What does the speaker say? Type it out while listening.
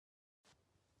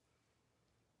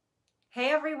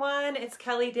Hey everyone, it's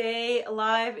Kelly Day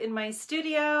live in my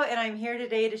studio, and I'm here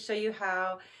today to show you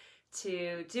how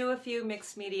to do a few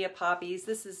mixed media poppies.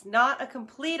 This is not a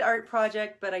complete art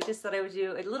project, but I just thought I would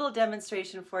do a little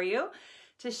demonstration for you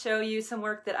to show you some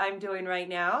work that I'm doing right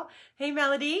now. Hey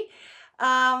Melody,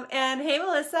 and hey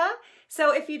Melissa.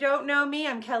 So if you don't know me,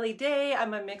 I'm Kelly Day.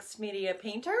 I'm a mixed media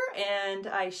painter, and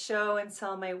I show and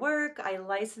sell my work. I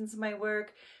license my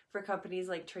work for companies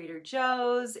like Trader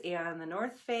Joe's and the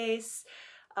North Face.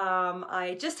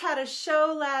 I just had a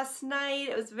show last night.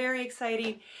 It was very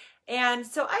exciting. And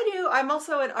so I'm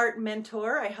also an art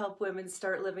mentor. I help women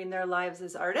start living their lives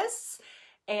as artists,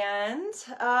 and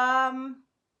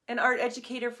an art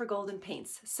educator for Golden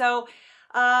Paints. So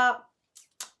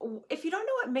if you don't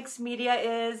know what mixed media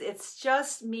is, it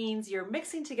just means you're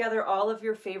mixing together all of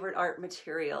your favorite art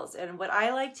materials. And what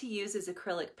I like to use is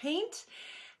acrylic paint,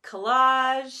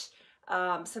 collage.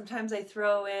 Sometimes I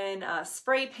throw in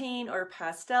spray paint or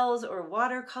pastels or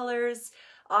watercolors.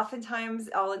 Oftentimes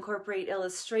I'll incorporate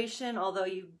illustration, although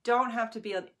you don't have to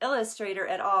be an illustrator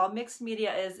at all. Mixed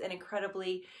media is an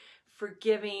incredibly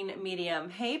forgiving medium.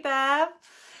 Hey Bev.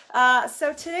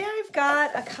 So today I've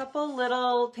got a couple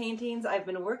little paintings I've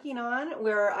been working on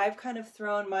where I've kind of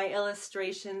thrown my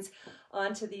illustrations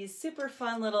onto these super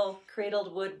fun little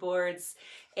cradled wood boards.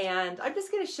 And I'm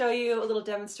just going to show you a little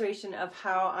demonstration of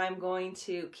how I'm going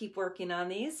to keep working on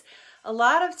these. A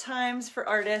lot of times for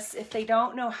artists, if they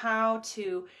don't know how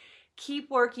to keep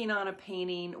working on a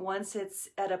painting once it's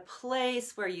at a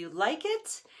place where you like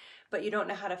it, but you don't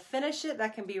know how to finish it,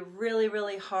 that can be a really,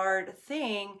 really hard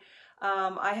thing.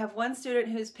 I have one student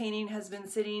whose painting has been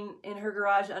sitting in her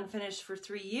garage unfinished for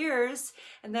 3 years,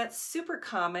 and that's super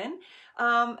common.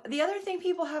 The other thing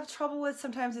people have trouble with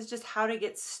sometimes is just how to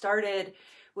get started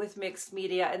with mixed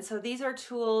media. And so these are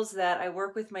tools that I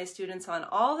work with my students on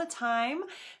all the time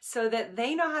so that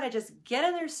they know how to just get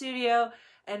in their studio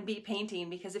and be painting.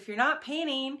 Because if you're not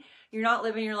painting, you're not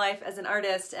living your life as an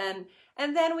artist. And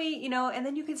then and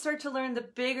then you can start to learn the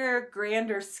bigger,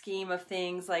 grander scheme of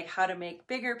things, like how to make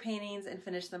bigger paintings and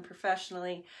finish them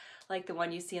professionally, like the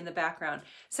one you see in the background.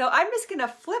 So I'm just gonna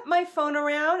flip my phone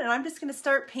around and I'm just gonna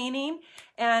start painting.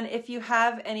 And if you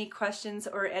have any questions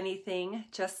or anything,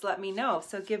 just let me know.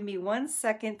 So give me 1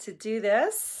 second to do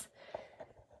this.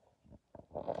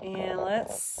 And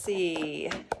let's see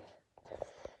if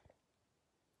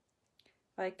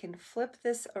I can flip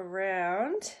this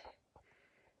around.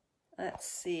 Let's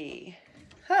see.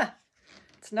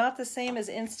 It's not the same as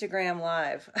Instagram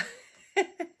Live.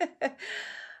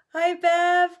 Hi,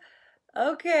 Bev.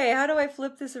 Okay, how do I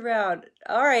flip this around?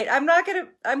 All right, I'm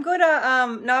going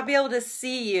to not be able to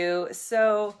see you.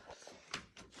 So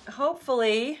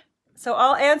hopefully,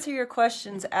 I'll answer your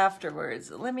questions afterwards.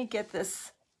 Let me get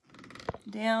this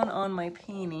down on my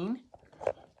painting.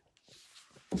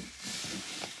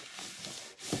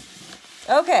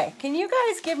 Okay, can you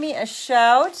guys give me a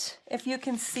shout if you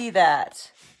can see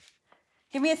that?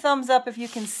 Give me a thumbs up if you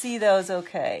can see those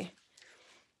okay.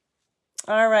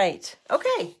 All right,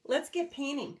 okay, let's get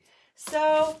painting.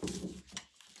 So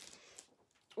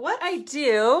what I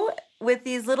do with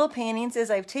these little paintings is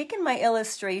I've taken my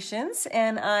illustrations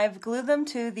and I've glued them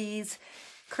to these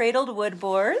cradled wood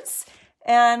boards.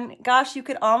 And gosh, you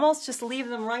could almost just leave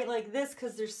them right like this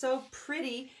because they're so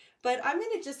pretty, but I'm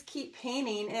gonna just keep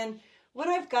painting. And what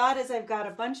I've got is I've got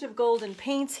a bunch of golden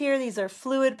paints here. These are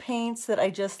fluid paints that I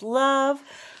just love.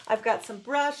 I've got some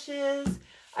brushes.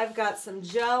 I've got some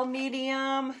gel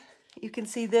medium. You can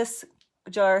see this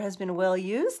jar has been well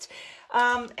used.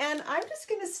 And I'm just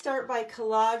going to start by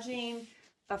collaging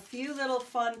a few little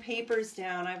fun papers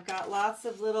down. I've got lots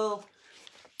of little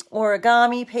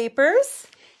origami papers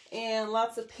and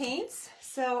lots of paints.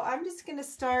 So I'm just going to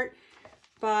start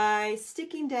by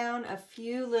sticking down a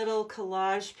few little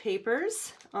collage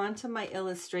papers onto my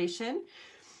illustration.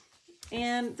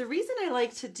 And the reason I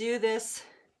like to do this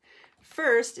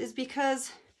first is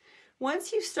because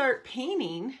once you start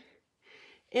painting,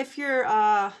 if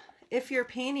your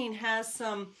painting has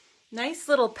some nice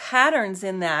little patterns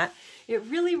in that, it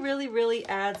really, really, really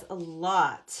adds a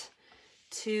lot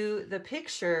to the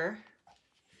picture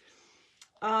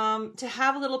to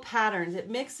have little patterns.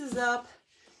 It mixes up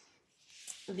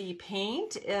the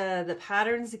paint. The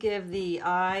patterns give the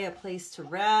eye a place to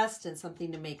rest and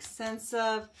something to make sense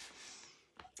of.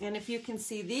 And if you can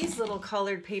see these little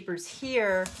colored papers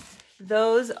here,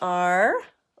 those are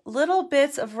little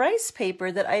bits of rice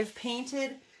paper that I've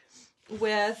painted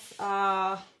with,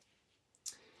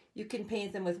 you can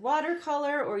paint them with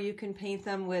watercolor or you can paint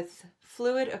them with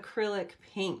fluid acrylic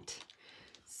paint.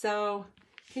 So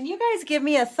can you guys give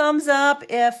me a thumbs up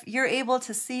if you're able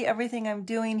to see everything I'm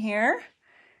doing here?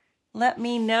 let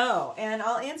me know. And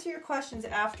I'll answer your questions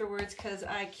afterwards because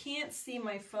I can't see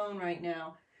my phone right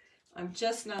now. I'm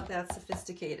just not that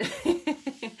sophisticated.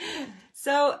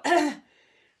 So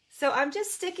I'm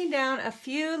just sticking down a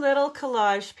few little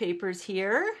collage papers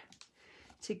here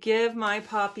to give my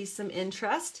poppies some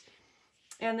interest.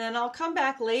 And then I'll come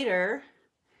back later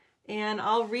and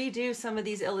I'll redo some of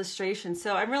these illustrations.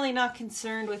 So I'm really not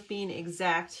concerned with being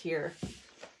exact here.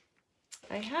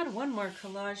 I had one more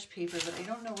collage paper, but I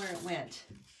don't know where it went.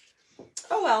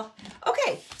 Oh well.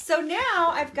 Okay, so now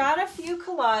I've got a few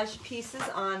collage pieces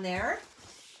on there,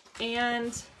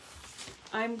 and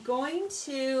I'm going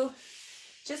to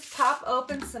just pop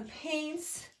open some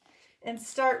paints and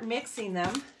start mixing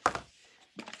them.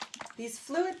 These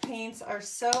fluid paints are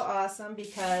so awesome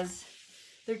because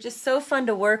they're just so fun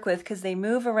to work with because they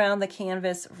move around the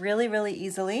canvas really, really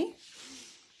easily.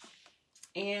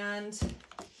 And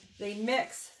they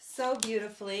mix so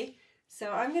beautifully.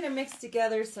 So I'm going to mix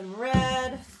together some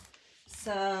red,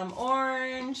 some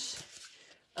orange,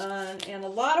 and a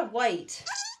lot of white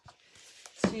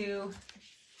to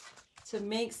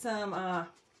make some,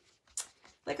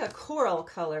 like a coral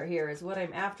color here is what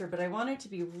I'm after, but I want it to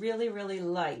be really, really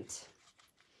light.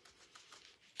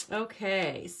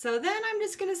 Okay, so then I'm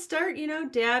just going to start, you know,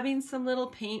 dabbing some little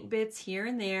paint bits here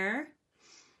and there.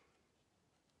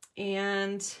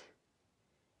 And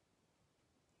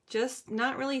just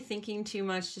not really thinking too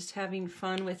much, just having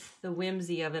fun with the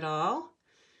whimsy of it all.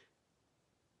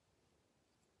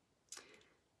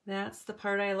 That's the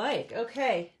part I like.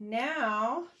 Okay,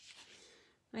 now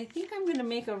I think I'm going to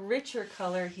make a richer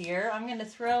color here. I'm going to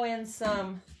throw in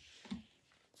some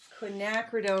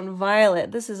quinacridone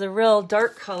violet. This is a real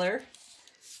dark color,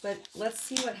 but let's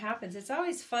see what happens. It's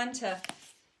always fun to,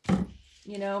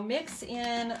 you know, mix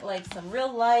in like some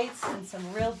real lights and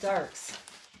some real darks.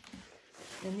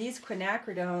 And these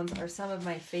quinacridones are some of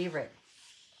my favorite.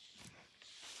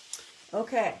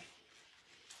 Okay,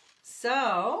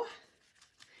 so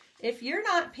if you're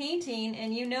not painting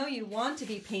and you know you want to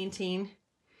be painting,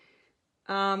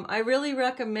 I really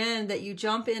recommend that you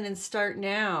jump in and start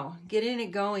now, getting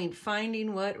it going,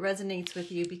 finding what resonates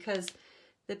with you, because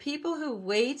the people who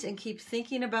wait and keep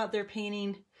thinking about their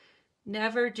painting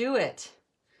never do it.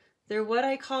 They're what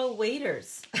I call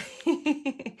waiters.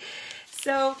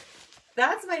 So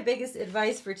that's my biggest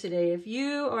advice for today. If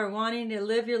you are wanting to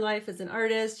live your life as an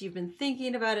artist, you've been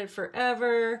thinking about it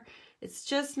forever, it's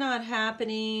just not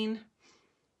happening.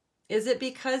 Is it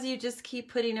because you just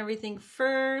keep putting everything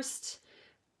first?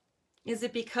 Is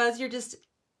it because you're just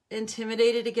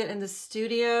intimidated to get in the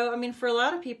studio? I mean, for a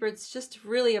lot of people, it's just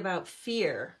really about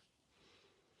fear,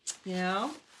 you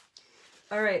know?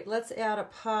 All right, let's add a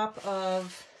pop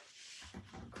of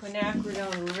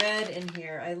quinacridone red in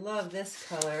here. I love this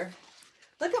color.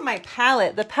 Look at my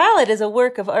palette. The palette is a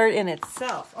work of art in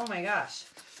itself. Oh my gosh.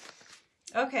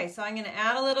 Okay, so I'm going to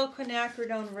add a little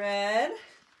quinacridone red.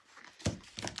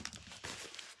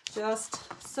 Just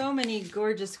so many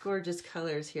gorgeous, gorgeous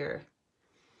colors here.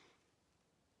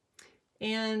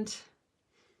 And,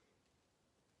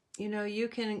 you know, you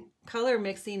can, color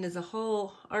mixing is a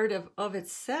whole art of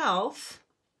itself.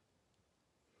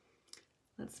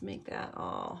 Let's make that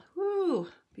all, woo,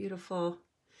 beautiful.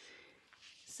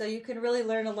 So you can really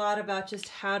learn a lot about just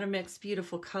how to mix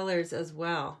beautiful colors as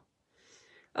well.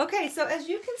 Okay, so as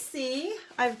you can see,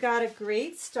 I've got a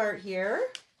great start here.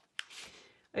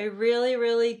 I really,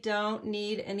 really don't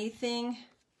need anything.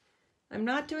 I'm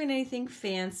not doing anything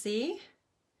fancy.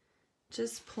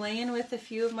 Just playing with a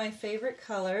few of my favorite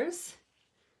colors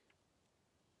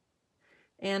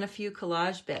and a few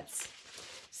collage bits.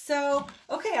 So,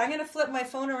 okay, I'm gonna flip my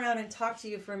phone around and talk to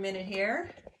you for a minute here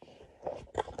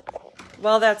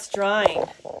while that's drying.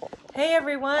 Hey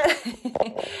everyone.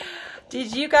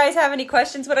 Did you guys have any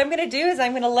questions? What I'm gonna do is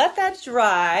I'm gonna let that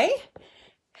dry.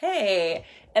 Hey,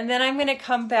 and then I'm gonna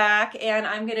come back and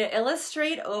I'm gonna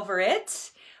illustrate over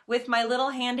it with my little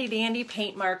handy dandy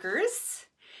paint markers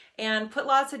and put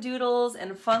lots of doodles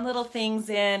and fun little things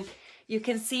in. You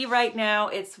can see right now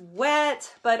it's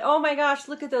wet, but oh my gosh,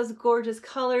 look at those gorgeous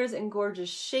colors and gorgeous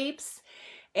shapes.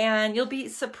 And you'll be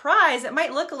surprised, it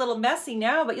might look a little messy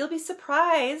now, but you'll be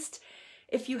surprised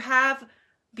if you have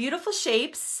beautiful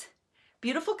shapes,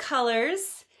 beautiful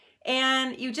colors,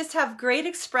 and you just have great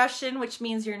expression, which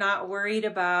means you're not worried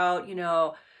about, you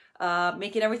know,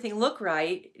 making everything look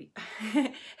right.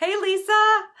 Hey,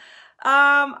 Lisa.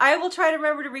 I will try to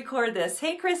remember to record this.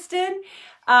 Hey, Kristen.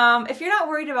 If you're not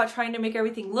worried about trying to make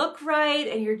everything look right,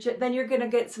 and then you're gonna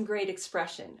get some great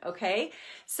expression, okay?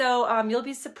 So you'll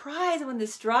be surprised when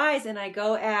this dries and I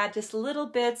go add just little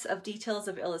bits of details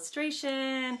of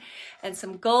illustration and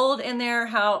some gold in there,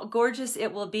 how gorgeous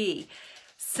it will be.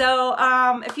 So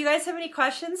if you guys have any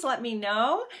questions, let me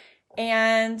know.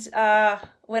 And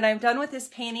when I'm done with this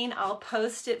painting, I'll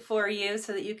post it for you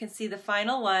so that you can see the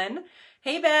final one.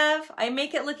 Hey, Bev, I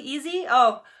make it look easy?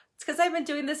 Oh, it's because I've been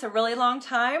doing this a really long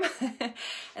time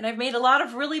and I've made a lot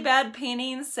of really bad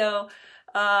paintings, so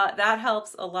that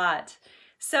helps a lot.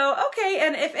 So, okay,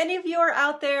 and if any of you are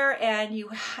out there and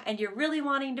you're really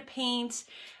wanting to paint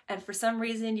and for some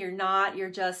reason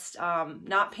you're just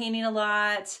not painting a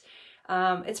lot,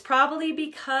 it's probably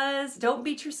because, don't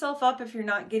beat yourself up if you're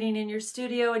not getting in your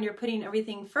studio and you're putting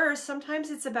everything first. Sometimes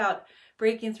it's about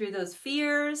breaking through those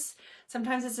fears.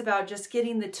 Sometimes it's about just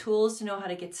getting the tools to know how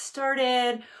to get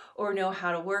started or know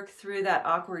how to work through that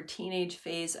awkward teenage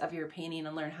phase of your painting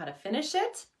and learn how to finish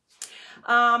it.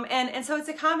 And so it's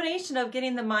a combination of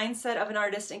getting the mindset of an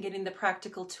artist and getting the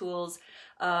practical tools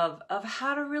of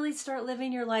how to really start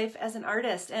living your life as an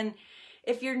artist. And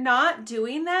if you're not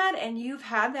doing that and you've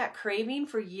had that craving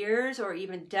for years or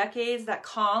even decades, that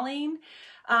calling,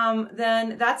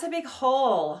 then that's a big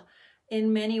hole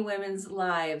in many women's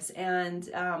lives. And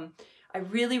I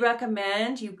really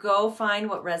recommend you go find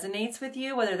what resonates with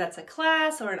you, whether that's a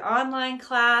class or an online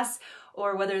class,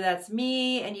 or whether that's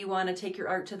me and you want to take your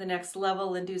art to the next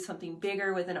level and do something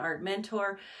bigger with an art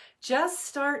mentor. Just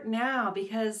start now,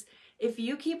 because if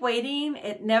you keep waiting,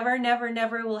 it never, never,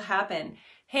 never will happen.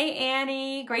 Hey,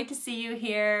 Annie, great to see you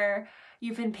here.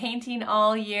 You've been painting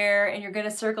all year and you're going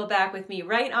to circle back with me.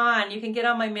 Right on. You can get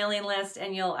on my mailing list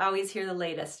and you'll always hear the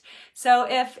latest. So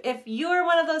if you're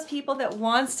one of those people that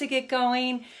wants to get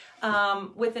going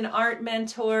with an art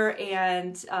mentor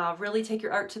and really take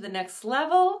your art to the next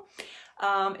level,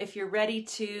 if you're ready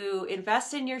to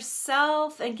invest in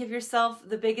yourself and give yourself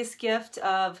the biggest gift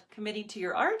of committing to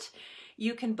your art,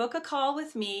 you can book a call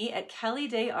with me at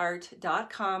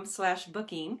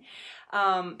kelliedayart.com/booking.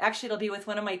 Actually, it'll be with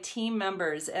one of my team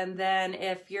members. And then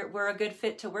if we're a good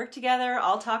fit to work together,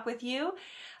 I'll talk with you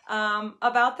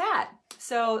about that.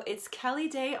 So it's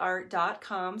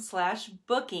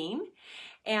kelliedayart.com/booking.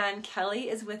 And Kelly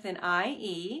is with an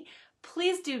IE.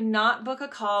 Please do not book a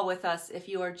call with us if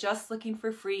you are just looking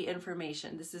for free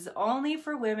information. This is only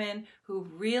for women who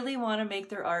really want to make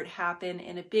their art happen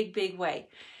in a big, big way.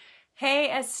 Hey,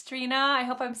 Estrina, I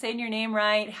hope I'm saying your name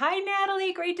right. Hi,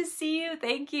 Natalie, great to see you.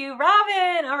 Thank you.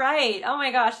 Robin, all right. Oh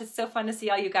my gosh, it's so fun to see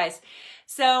all you guys.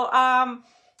 So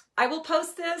I will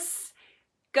post this.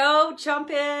 Go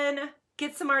jump in,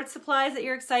 get some art supplies that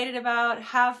you're excited about,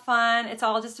 have fun. It's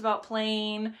all just about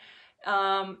playing.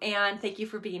 And thank you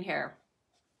for being here.